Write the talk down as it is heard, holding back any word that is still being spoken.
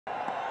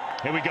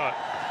Here we go.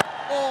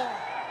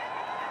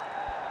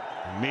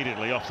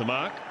 Immediately off the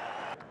mark.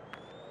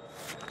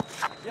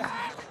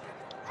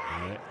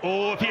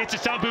 Oh, if he hits a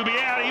stump, he'll be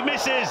out. He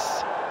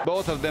misses.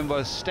 Both of them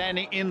were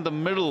standing in the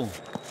middle.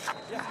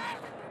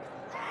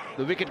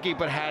 The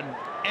wicketkeeper had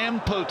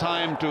ample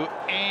time to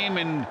aim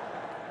and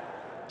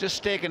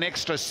just take an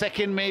extra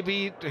second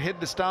maybe to hit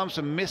the stumps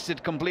and miss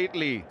it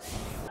completely.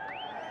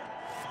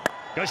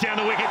 Goes down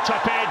the wicket,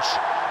 top edge.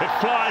 It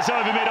flies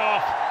over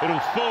mid-off. It'll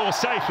fall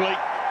safely.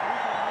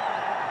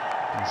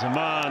 And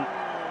Zaman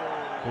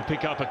will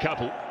pick up a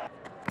couple. A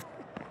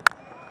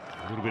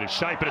little bit of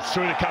shape, but it's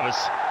through the covers.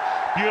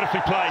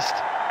 Beautifully placed.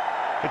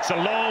 It's a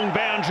long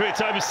boundary.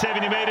 It's over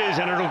 70 metres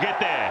and it'll get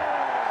there.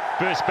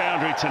 First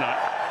boundary tonight.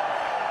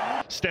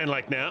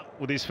 Stanlake now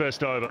with his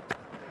first over.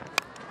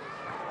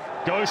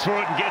 Goes for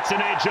it and gets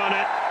an edge on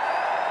it.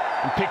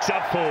 And picks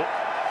up 4.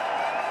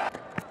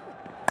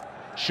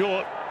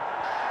 Short.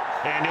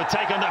 And he'll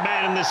take on that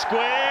man in the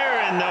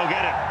square and they'll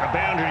get it. A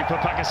boundary for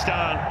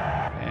Pakistan.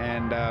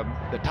 And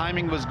the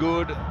timing was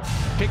good.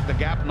 Picked the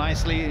gap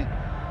nicely.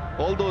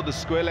 Although the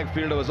square leg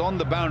fielder was on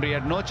the boundary, he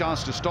had no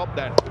chance to stop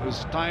that. It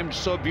was timed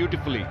so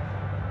beautifully.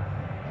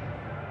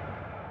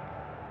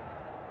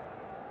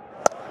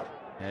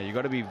 Yeah, you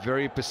got to be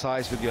very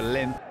precise with your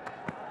length.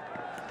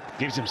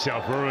 Gives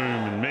himself room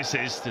and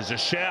misses. There's a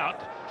shout.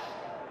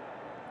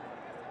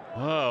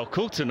 Well,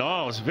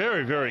 T20I was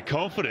very, very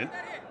confident.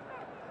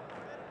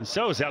 And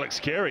so was Alex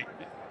Carey.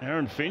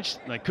 Aaron Finch,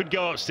 they could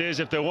go upstairs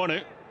if they want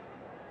to.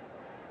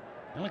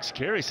 Alex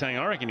Carey saying,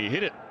 I reckon he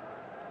hit it.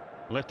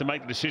 We'll have to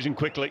make the decision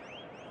quickly.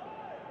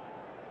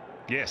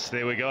 Yes,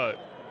 there we go.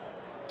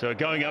 So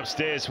going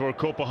upstairs for a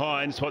caught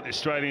behind is what the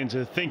Australians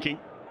are thinking.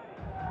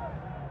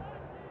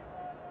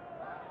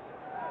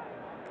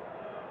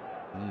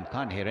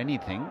 Can't hear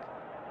anything.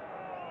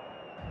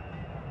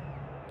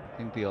 I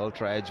think the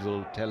Ultra Edge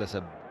will tell us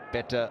a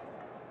better...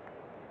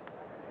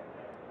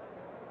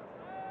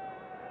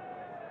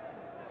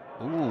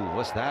 Ooh,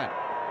 what's that?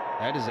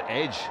 That is the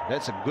edge.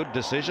 That's a good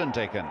decision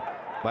taken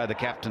by the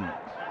captain.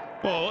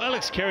 Well,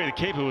 Alex Carey, the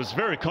keeper, was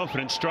very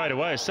confident straight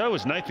away. So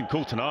was Nathan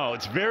T20I.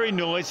 It's very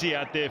noisy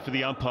out there for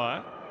the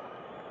umpire.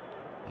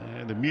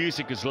 The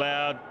music is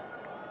loud.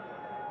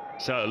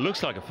 So it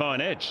looks like a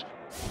fine edge.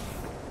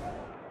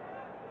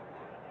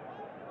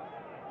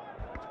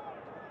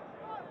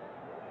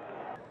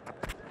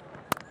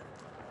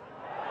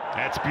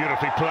 That's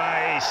beautifully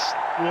placed.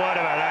 What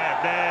about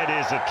that? That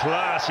is a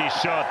classy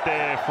shot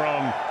there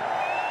from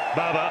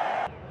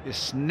Baba.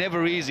 It's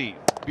never easy.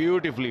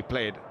 Beautifully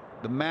played.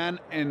 The man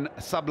in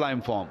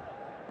sublime form.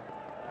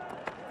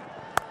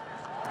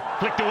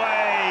 Flicked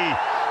away.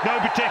 No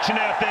protection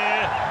out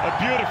there. A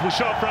beautiful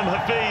shot from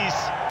Hafiz.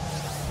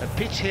 The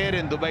pitch here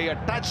in Dubai, a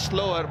touch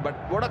slower, but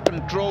what a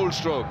controlled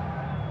stroke.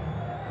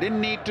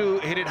 Didn't need to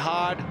hit it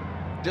hard.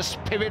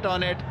 Just pivot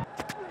on it.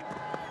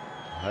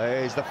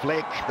 There's the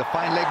flick. The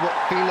fine leg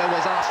fielder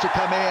was asked to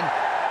come in.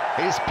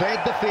 He's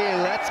played the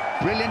field. That's a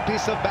brilliant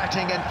piece of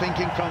batting and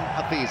thinking from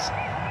Hafiz.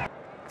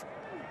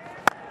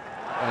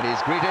 And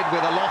he's greeted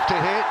with a lofty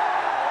hit.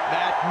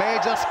 That may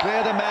just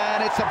clear the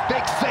man. It's a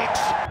big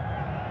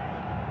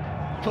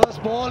 6.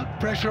 First ball,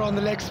 pressure on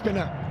the leg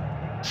spinner.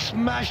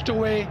 Smashed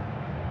away,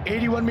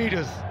 81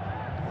 meters.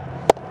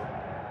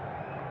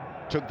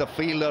 Took the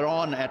fielder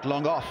on at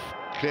long off.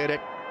 Cleared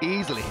it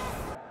easily.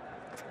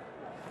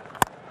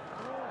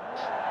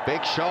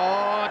 Big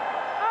shot.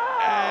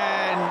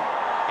 And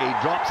he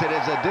drops it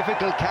as a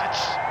difficult catch.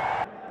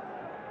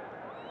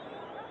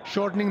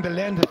 Shortening the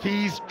length.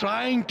 He's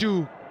trying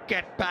to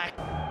get back.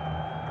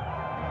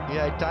 He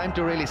had time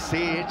to really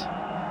see it.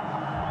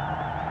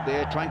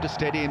 They're trying to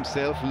steady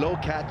himself. Low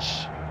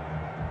catch.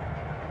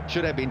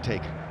 Should have been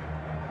taken.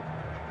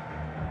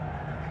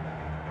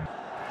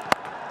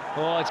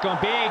 Oh, it's gone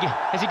big.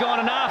 Has he gone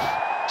enough?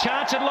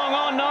 Chance it long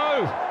on,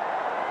 no.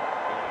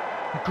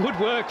 Good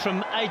work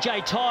from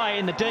AJ Ty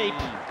in the deep.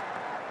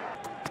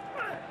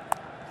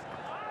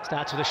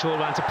 Starts with a short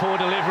one. It's a poor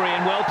delivery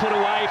and well put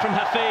away from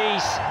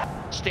Hafiz.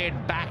 Stayed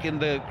back in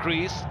the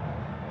crease.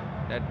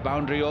 That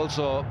boundary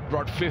also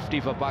brought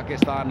 50 for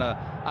Pakistan. An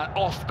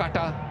off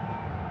cutter,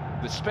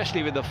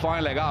 especially with the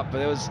fine leg up.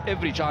 There was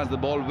every chance the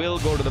ball will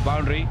go to the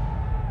boundary.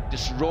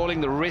 Just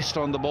rolling the wrist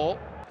on the ball.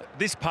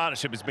 This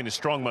partnership has been a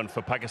strong one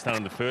for Pakistan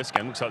in the first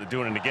game. Looks like they're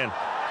doing it again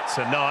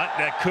tonight.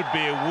 That could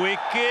be a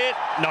wicket.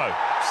 No,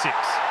 6.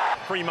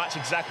 Pretty much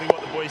exactly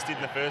what the boys did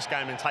in the first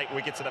game and take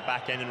wickets at the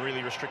back end and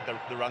really restrict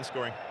the run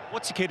scoring.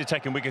 What's the key to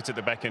taking wickets at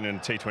the back end in a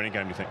T20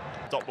 game, do you think?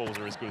 Dot balls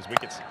are as good as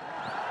wickets.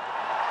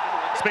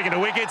 Speaking of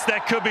wickets,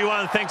 that could be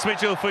one. Thanks,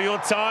 Mitchell, for your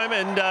time,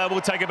 and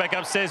we'll take it back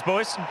upstairs,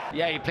 boys.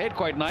 Yeah, he played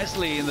quite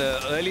nicely in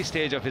the early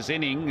stage of his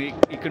inning.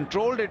 He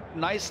controlled it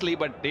nicely,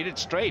 but did it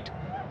straight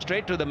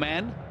to the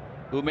man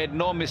who made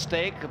no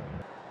mistake.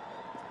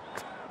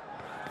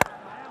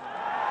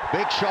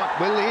 Big shot.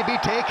 Will he be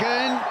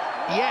taken?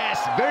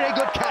 Yes, very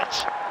good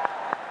catch.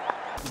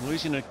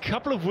 Losing a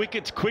couple of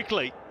wickets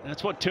quickly.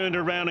 That's what turned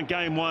around in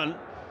game 1.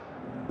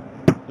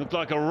 Looked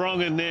like a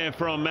wrong in there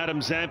from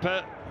Adam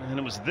Zampa, and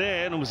it was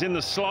there, and it was in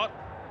the slot.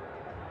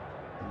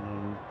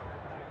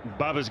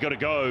 Bubba's got to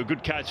go.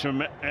 Good catch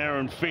from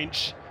Aaron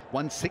Finch.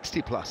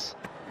 160 plus.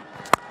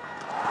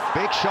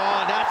 Big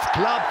shot, that's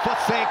club for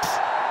 6.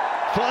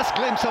 First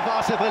glimpse of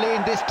Asif Ali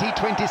in this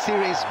T20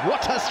 series.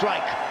 What a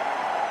strike.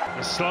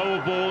 The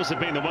slower balls have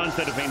been the ones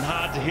that have been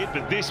hard to hit,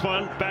 but this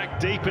one, back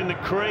deep in the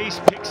crease,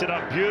 picks it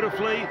up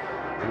beautifully,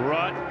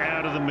 right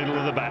out of the middle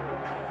of the bat.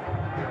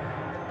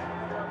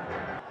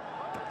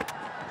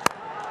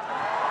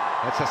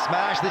 It's a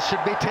smash, this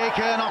should be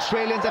taken.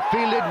 Australians have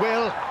fielded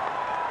well.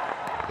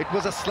 It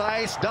was a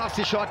slice,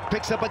 Darcy shot,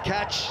 picks up a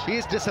catch.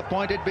 He's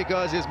disappointed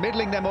because he's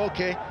middling them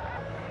okay.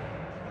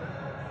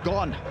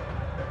 Gone.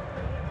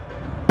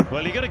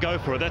 Well, you got to go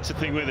for it, that's the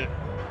thing with it.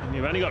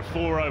 You've only got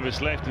 4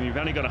 overs left and you've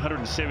only got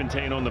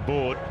 117 on the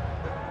board.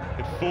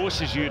 It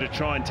forces you to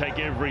try and take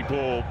every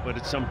ball, but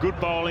it's some good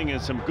bowling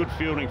and some good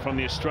fielding from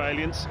the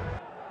Australians.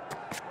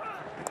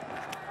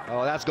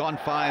 Oh, that's gone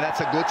fine,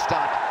 that's a good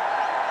start.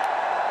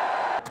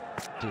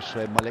 To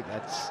Shoaib Malik,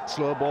 that's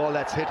slow ball,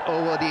 that's hit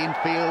over the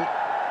infield.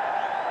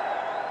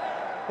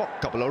 Oh,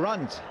 couple of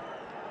runs.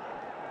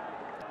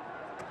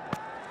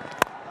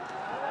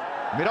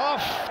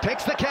 Mid-off,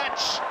 takes the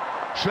catch.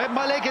 Shoaib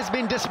Malik has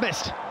been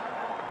dismissed.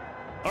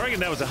 I reckon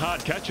that was a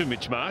hard catch for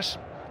Mitch Marsh.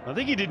 I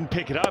think he didn't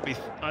pick it up.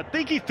 I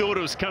think he thought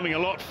it was coming a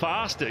lot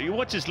faster. You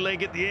watch his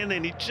leg at the end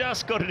and he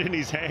just got it in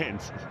his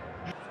hands.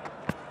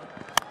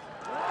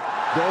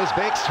 Goes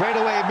big straight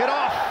away.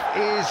 Mid-off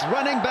is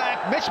running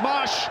back. Mitch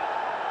Marsh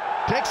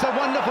takes a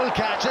wonderful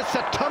catch. It's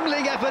a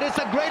tumbling effort. It's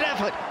a great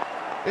effort.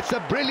 It's a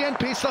brilliant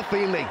piece of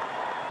fielding.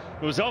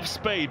 It was off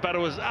speed, but it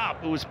was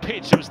up. It was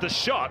pitch. It was the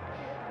shot.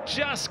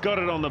 Just got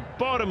it on the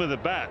bottom of the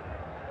bat.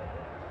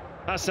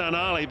 Hassan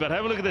Ali, but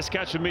have a look at this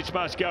catch from Mitch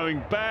Marsh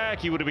going back.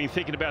 He would have been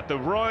thinking about the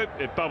rope.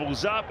 It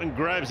bubbles up and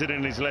grabs it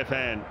in his left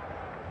hand.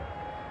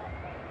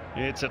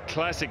 It's a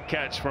classic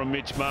catch from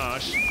Mitch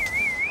Marsh.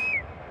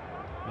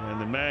 And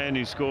the man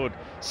who scored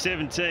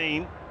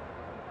 17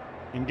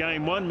 in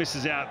game 1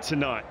 misses out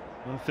tonight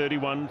on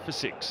 31 for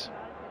 6.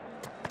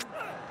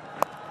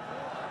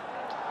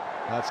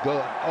 Let's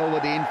go over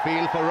the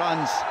infield for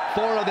runs.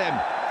 4 of them.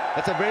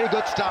 That's a very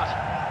good start.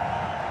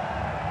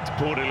 It's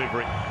poor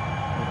delivery.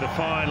 With the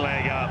fine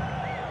leg up,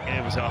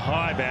 it was a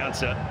high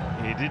bouncer.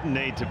 He didn't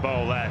need to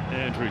bowl that,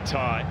 Andrew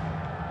Ty.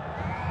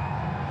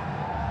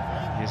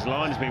 His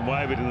line's been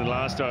wavered in the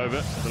last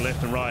over, the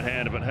left and right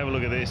hander, but have a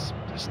look at this.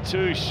 Just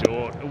too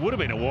short. It would have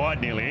been a wide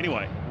nearly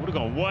anyway. Would have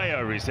gone way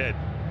over his head.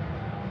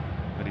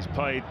 But he's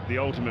paid the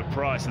ultimate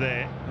price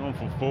there. On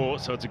for 4,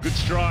 so it's a good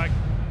strike.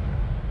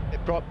 They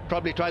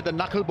probably tried the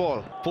knuckle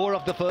ball. 4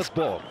 of the first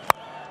ball.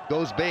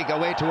 Goes big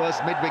away towards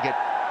mid-wicket.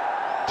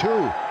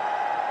 2.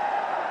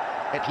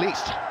 At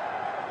least.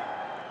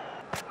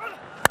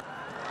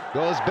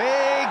 Goes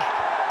big.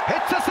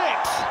 Hits a 6.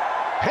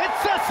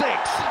 Hits a 6.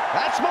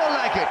 That's more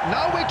like it.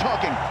 Now we're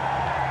talking.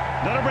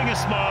 That'll bring a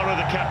smile to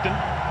the captain.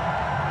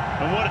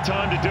 And what a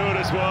time to do it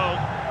as well.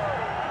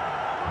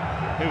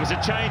 It was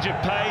a change of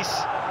pace.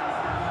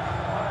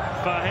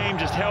 Fahim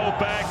just held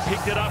back,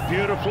 picked it up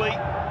beautifully.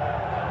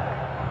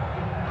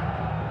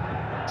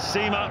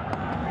 Seam up,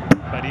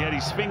 but he had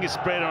his fingers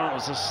spread on it. It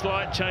was a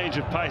slight change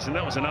of pace, and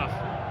that was enough.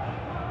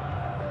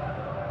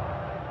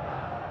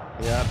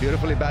 Yeah,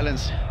 beautifully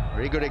balanced.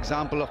 Very good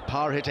example of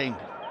power hitting.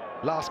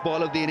 Last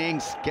ball of the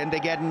innings. Can they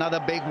get another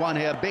big one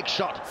here? Big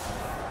shot.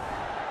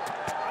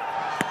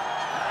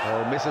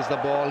 Oh, misses the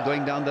ball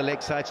going down the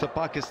leg side. So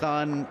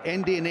Pakistan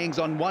end the innings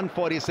on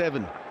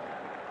 147.